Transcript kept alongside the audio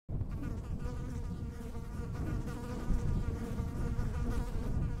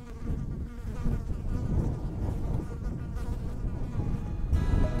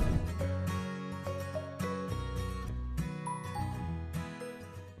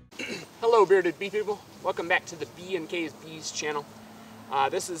Hello bearded bee people, welcome back to the B&K's Bees channel.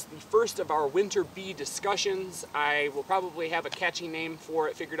 This is the first of our winter bee discussions. I will probably have a catchy name for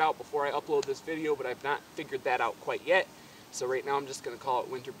it figured out before I upload this video, but I've not figured that out quite yet. So right now I'm just going to call it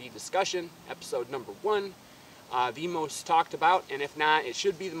Winter Bee Discussion, episode number 1. The most talked about, and if not, it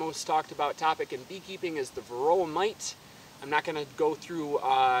should be the most talked about topic in beekeeping, is the Varroa Mite. I'm not going to go through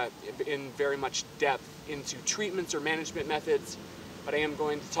in very much depth into treatments or management methods, but I am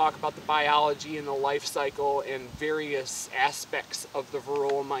going to talk about the biology and the life cycle and various aspects of the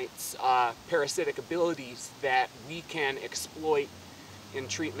Varroa Mite's parasitic abilities that we can exploit in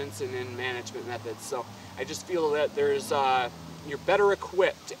treatments and in management methods. So I just feel that you're better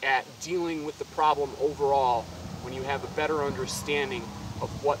equipped at dealing with the problem overall when you have a better understanding of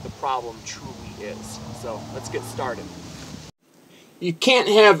what the problem truly is. So let's get started. You can't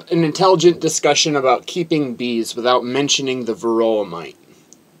have an intelligent discussion about keeping bees without mentioning the Varroa Mite.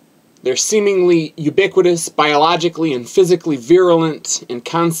 They're seemingly ubiquitous, biologically and physically virulent, and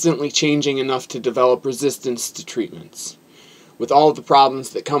constantly changing enough to develop resistance to treatments. With all of the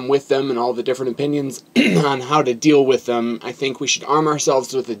problems that come with them and all the different opinions on how to deal with them, I think we should arm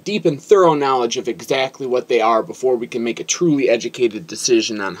ourselves with a deep and thorough knowledge of exactly what they are before we can make a truly educated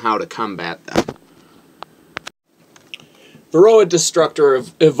decision on how to combat them. Varroa destructor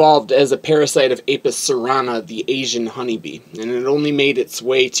evolved as a parasite of Apis cerana, the Asian honeybee, and it only made its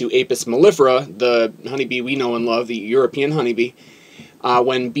way to Apis mellifera, the honeybee we know and love, the European honeybee,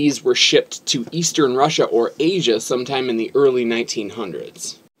 when bees were shipped to eastern Russia or Asia sometime in the early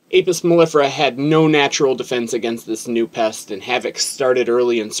 1900s. Apis mellifera had no natural defense against this new pest, and havoc started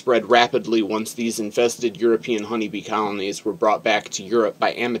early and spread rapidly once these infested European honeybee colonies were brought back to Europe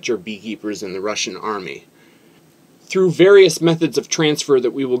by amateur beekeepers in the Russian army. Through various methods of transfer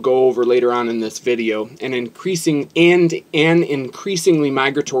that we will go over later on in this video, an increasingly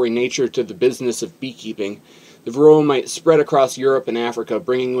migratory nature to the business of beekeeping, the Varroa Mite spread across Europe and Africa,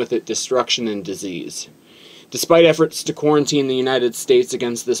 bringing with it destruction and disease. Despite efforts to quarantine the United States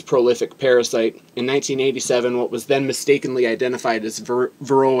against this prolific parasite, in 1987 what was then mistakenly identified as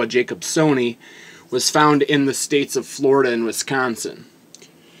Varroa jacobsoni was found in the states of Florida and Wisconsin.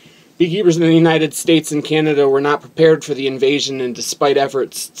 Beekeepers in the United States and Canada were not prepared for the invasion, and despite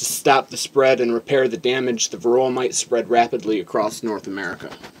efforts to stop the spread and repair the damage, the Varroa Mite spread rapidly across North America.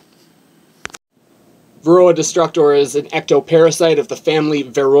 Varroa destructor is an ectoparasite of the family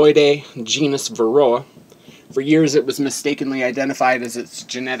Varroidae, genus Varroa. For years it was mistakenly identified as its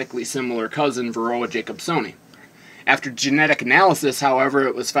genetically similar cousin, Varroa jacobsoni. After genetic analysis, however,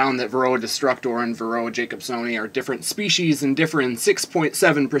 it was found that Varroa destructor and Varroa jacobsoni are different species and differ in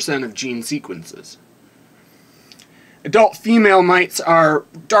 6.7% of gene sequences. Adult female mites are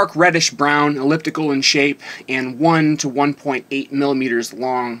dark reddish-brown, elliptical in shape, and 1 to 1.8 millimeters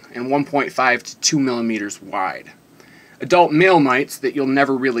long and 1.5 to 2 millimeters wide. Adult male mites that you'll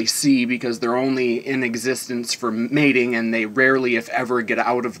never really see because they're only in existence for mating and they rarely, if ever, get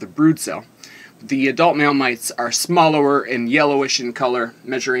out of the brood cell. The adult male mites are smaller and yellowish in color,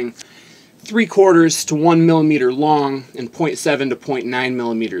 measuring 3/4 to 1 millimeter long and 0.7 to 0.9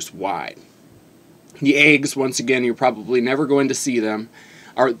 millimeters wide. The eggs, once again, you're probably never going to see them,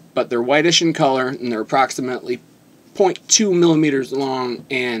 but they're whitish in color and they're approximately 0.2 millimeters long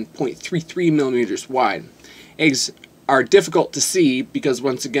and 0.33 millimeters wide. Eggs are difficult to see because,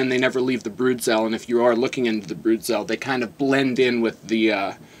 once again, they never leave the brood cell, and if you are looking into the brood cell, they kind of blend in with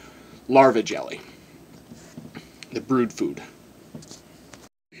the larva jelly, the brood food.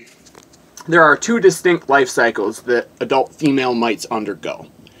 There are two distinct life cycles that adult female mites undergo: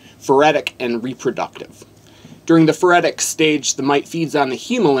 phoretic and reproductive. During the phoretic stage, the mite feeds on the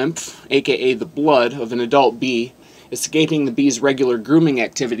hemolymph, aka the blood, of an adult bee, escaping the bee's regular grooming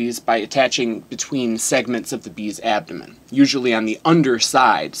activities by attaching between segments of the bee's abdomen, usually on the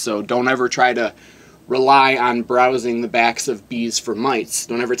underside, so don't ever try to rely on browsing the backs of bees for mites.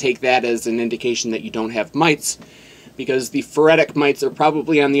 Don't ever take that as an indication that you don't have mites, because the phoretic mites are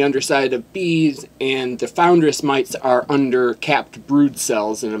probably on the underside of bees, and the foundress mites are under capped brood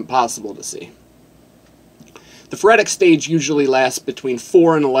cells and impossible to see. The phoretic stage usually lasts between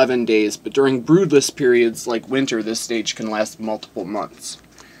 4 and 11 days, but during broodless periods like winter, this stage can last multiple months.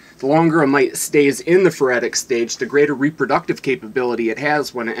 The longer a mite stays in the phoretic stage, the greater reproductive capability it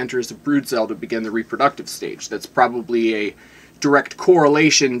has when it enters a brood cell to begin the reproductive stage. That's probably a direct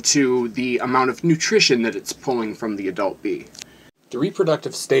correlation to the amount of nutrition that it's pulling from the adult bee. The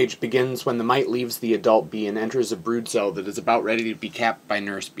reproductive stage begins when the mite leaves the adult bee and enters a brood cell that is about ready to be capped by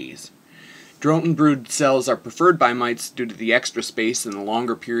nurse bees. Drone brood cells are preferred by mites due to the extra space and the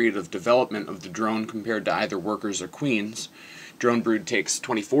longer period of development of the drone compared to either workers or queens. Drone brood takes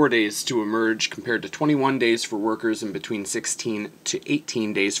 24 days to emerge compared to 21 days for workers and between 16 to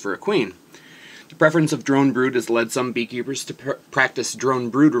 18 days for a queen. The preference of drone brood has led some beekeepers to practice drone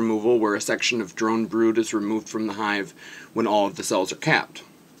brood removal, where a section of drone brood is removed from the hive when all of the cells are capped.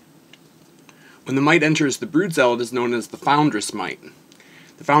 When the mite enters the brood cell, it is known as the foundress mite.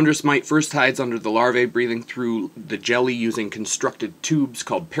 The foundress mite first hides under the larvae, breathing through the jelly using constructed tubes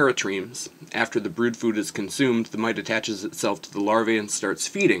called peritremes. After the brood food is consumed, the mite attaches itself to the larvae and starts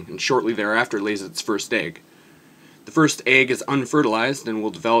feeding, and shortly thereafter lays its first egg. The first egg is unfertilized and will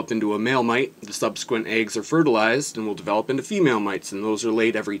develop into a male mite. The subsequent eggs are fertilized and will develop into female mites, and those are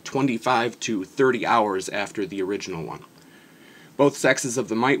laid every 25 to 30 hours after the original one. Both sexes of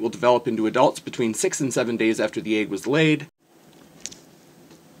the mite will develop into adults between 6 and 7 days after the egg was laid.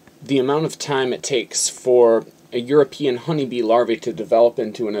 The amount of time it takes for a European honeybee larvae to develop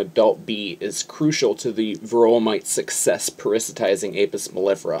into an adult bee is crucial to the Varroa mite's success parasitizing Apis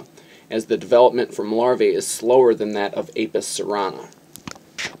mellifera, as the development from larvae is slower than that of Apis cerana.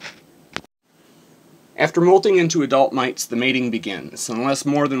 After molting into adult mites, the mating begins. Unless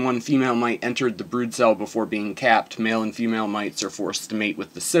more than one female mite entered the brood cell before being capped, male and female mites are forced to mate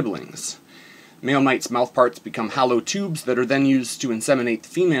with the siblings. Male mites' mouthparts become hollow tubes that are then used to inseminate the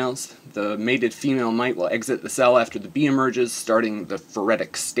females. The mated female mite will exit the cell after the bee emerges, starting the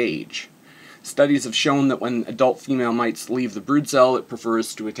phoretic stage. Studies have shown that when adult female mites leave the brood cell, it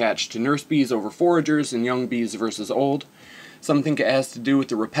prefers to attach to nurse bees over foragers and young bees versus old. Some think it has to do with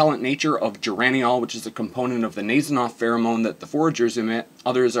the repellent nature of geraniol, which is a component of the Nasonoff pheromone that the foragers emit.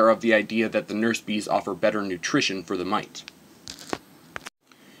 Others are of the idea that the nurse bees offer better nutrition for the mite.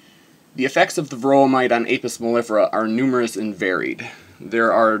 The effects of the Varroa mite on Apis mellifera are numerous and varied.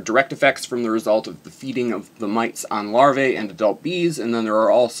 There are direct effects from the result of the feeding of the mites on larvae and adult bees, and then there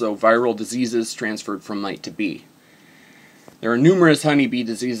are also viral diseases transferred from mite to bee. There are numerous honeybee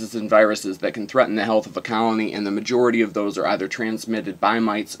diseases and viruses that can threaten the health of a colony, and the majority of those are either transmitted by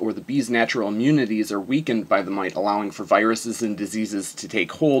mites or the bee's natural immunities are weakened by the mite, allowing for viruses and diseases to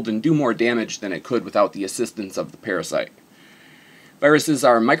take hold and do more damage than it could without the assistance of the parasite. Viruses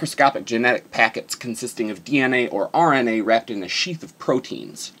are microscopic genetic packets consisting of DNA or RNA wrapped in a sheath of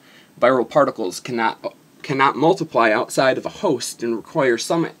proteins. Viral particles cannot multiply outside of a host and require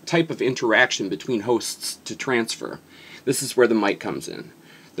some type of interaction between hosts to transfer. This is where the mite comes in.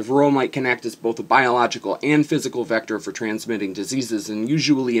 The Varroa mite can act as both a biological and physical vector for transmitting diseases and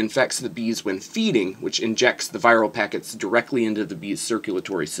usually infects the bees when feeding, which injects the viral packets directly into the bee's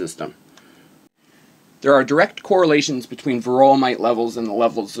circulatory system. There are direct correlations between Varroa mite levels and the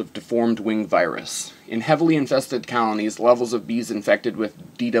levels of deformed wing virus. In heavily infested colonies, levels of bees infected with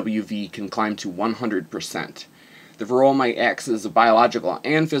DWV can climb to 100%. The Varroa mite acts as a biological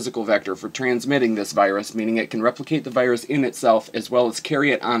and physical vector for transmitting this virus, meaning it can replicate the virus in itself as well as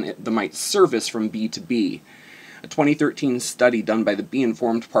carry it on the mite's surface from bee to bee. A 2013 study done by the Bee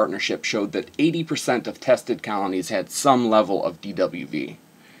Informed Partnership showed that 80% of tested colonies had some level of DWV.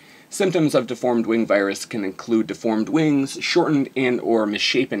 Symptoms of deformed wing virus can include deformed wings, shortened and or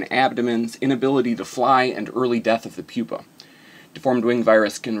misshapen abdomens, inability to fly, and early death of the pupa. Deformed wing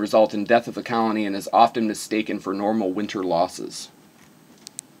virus can result in death of the colony and is often mistaken for normal winter losses.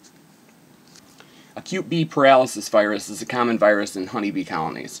 Acute bee paralysis virus is a common virus in honeybee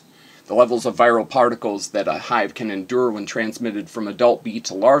colonies. The levels of viral particles that a hive can endure when transmitted from adult bee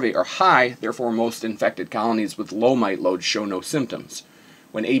to larvae are high, therefore most infected colonies with low mite loads show no symptoms.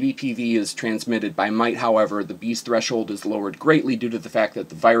 When ABPV is transmitted by mite, however, the bee's threshold is lowered greatly due to the fact that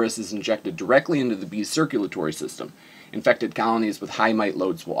the virus is injected directly into the bee's circulatory system. Infected colonies with high mite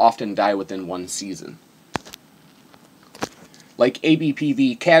loads will often die within 1 season. Like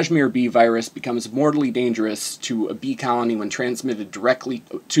ABPV, cashmere bee virus becomes mortally dangerous to a bee colony when transmitted directly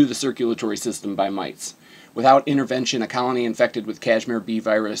to the circulatory system by mites. Without intervention, a colony infected with cashmere bee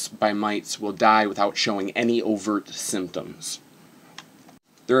virus by mites will die without showing any overt symptoms.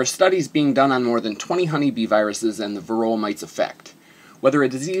 There are studies being done on more than 20 honeybee viruses and the Varroa mite's effect. Whether a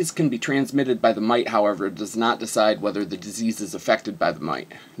disease can be transmitted by the mite, however, does not decide whether the disease is affected by the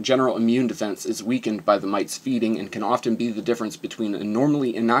mite. General immune defense is weakened by the mite's feeding and can often be the difference between a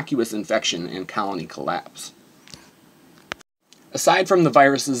normally innocuous infection and colony collapse. Aside from the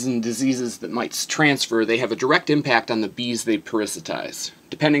viruses and diseases that mites transfer, they have a direct impact on the bees they parasitize.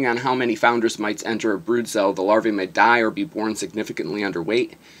 Depending on how many foundress mites enter a brood cell, the larvae may die or be born significantly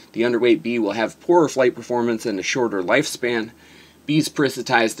underweight. The underweight bee will have poorer flight performance and a shorter lifespan. Bees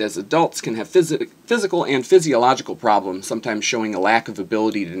parasitized as adults can have physical and physiological problems, sometimes showing a lack of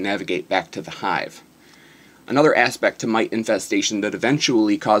ability to navigate back to the hive. Another aspect to mite infestation that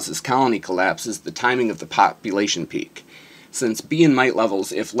eventually causes colony collapse is the timing of the population peak. Since bee and mite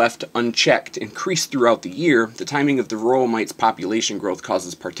levels, if left unchecked, increase throughout the year, the timing of the Varroa mite's population growth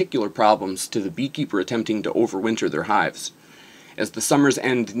causes particular problems to the beekeeper attempting to overwinter their hives. As the summer's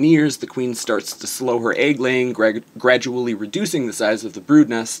end nears, the queen starts to slow her egg laying, gradually reducing the size of the brood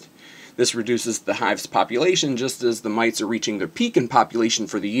nest. This reduces the hive's population just as the mites are reaching their peak in population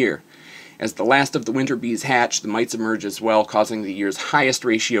for the year. As the last of the winter bees hatch, the mites emerge as well, causing the year's highest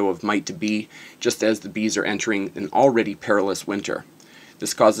ratio of mite to bee, just as the bees are entering an already perilous winter.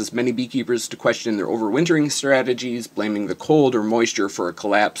 This causes many beekeepers to question their overwintering strategies, blaming the cold or moisture for a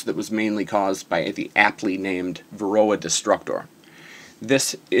collapse that was mainly caused by the aptly named Varroa destructor.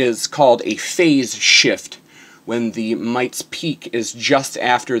 This is called a phase shift, when the mite's peak is just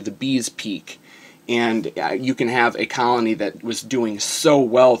after the bee's peak, and you can have a colony that was doing so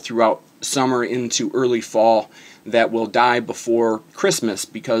well throughout summer into early fall that will die before Christmas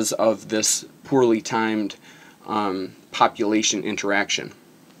because of this poorly timed population interaction.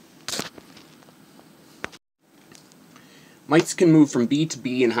 Mites can move from bee to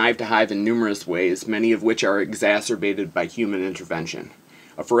bee and hive to hive in numerous ways, many of which are exacerbated by human intervention.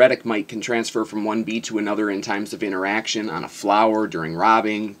 A phoretic mite can transfer from one bee to another in times of interaction, on a flower, during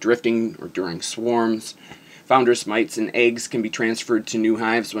robbing, drifting, or during swarms. Foundress mites and eggs can be transferred to new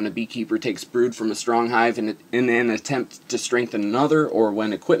hives when a beekeeper takes brood from a strong hive in an attempt to strengthen another, or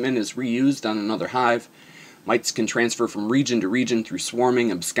when equipment is reused on another hive. Mites can transfer from region to region through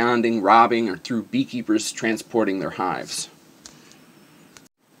swarming, absconding, robbing, or through beekeepers transporting their hives.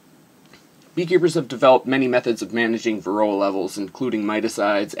 Beekeepers have developed many methods of managing Varroa levels, including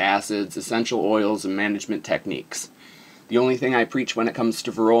miticides, acids, essential oils, and management techniques. The only thing I preach when it comes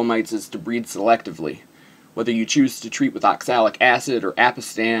to Varroa mites is to breed selectively. Whether you choose to treat with oxalic acid or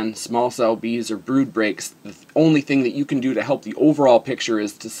apistan, small cell bees, or brood breaks, the only thing that you can do to help the overall picture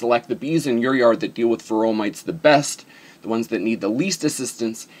is to select the bees in your yard that deal with Varroa mites the best, the ones that need the least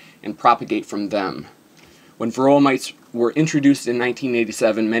assistance, and propagate from them. When Varroa mites were introduced in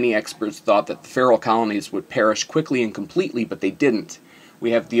 1987, many experts thought that the feral colonies would perish quickly and completely, but they didn't.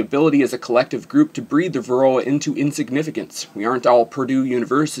 We have the ability as a collective group to breed the Varroa into insignificance. We aren't all Purdue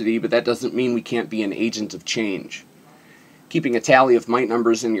University, but that doesn't mean we can't be an agent of change. Keeping a tally of mite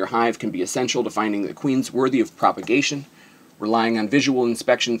numbers in your hive can be essential to finding the queens worthy of propagation. Relying on visual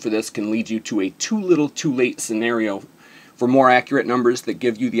inspection for this can lead you to a too little too late scenario. For more accurate numbers that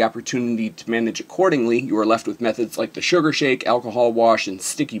give you the opportunity to manage accordingly, you are left with methods like the sugar shake, alcohol wash, and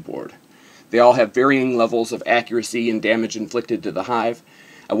sticky board. They all have varying levels of accuracy and damage inflicted to the hive.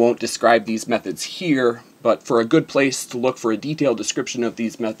 I won't describe these methods here, but for a good place to look for a detailed description of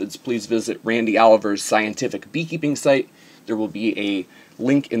these methods, please visit Randy Oliver's scientific beekeeping site. There will be a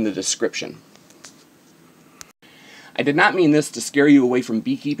link in the description. I did not mean this to scare you away from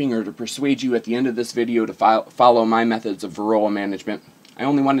beekeeping or to persuade you at the end of this video to follow my methods of Varroa management. I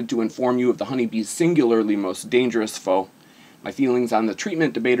only wanted to inform you of the honeybee's singularly most dangerous foe. My feelings on the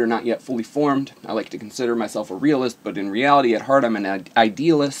treatment debate are not yet fully formed. I like to consider myself a realist, but in reality at heart I'm an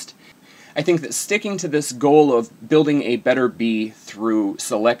idealist. I think that sticking to this goal of building a better bee through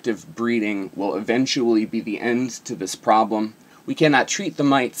selective breeding will eventually be the end to this problem. We cannot treat the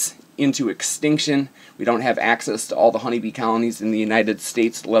mites into extinction. We don't have access to all the honeybee colonies in the United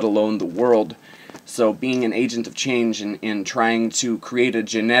States, let alone the world. So being an agent of change and trying to create a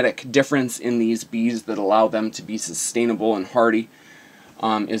genetic difference in these bees that allow them to be sustainable and hardy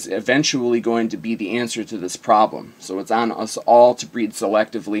is eventually going to be the answer to this problem. So it's on us all to breed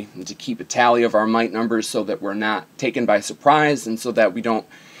selectively and to keep a tally of our mite numbers so that we're not taken by surprise and so that we don't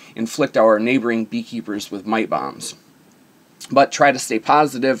inflict our neighboring beekeepers with mite bombs. But try to stay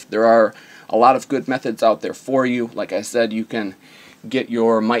positive. There are a lot of good methods out there for you. Like I said, you can get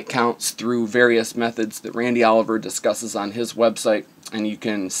your mite counts through various methods that Randy Oliver discusses on his website, and you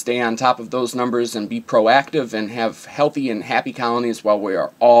can stay on top of those numbers and be proactive and have healthy and happy colonies while we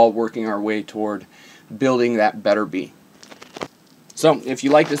are all working our way toward building that better bee. So if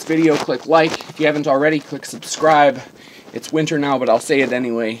you like this video, click like. If you haven't already, click subscribe. It's winter now, but I'll say it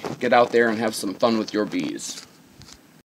anyway. Get out there and have some fun with your bees.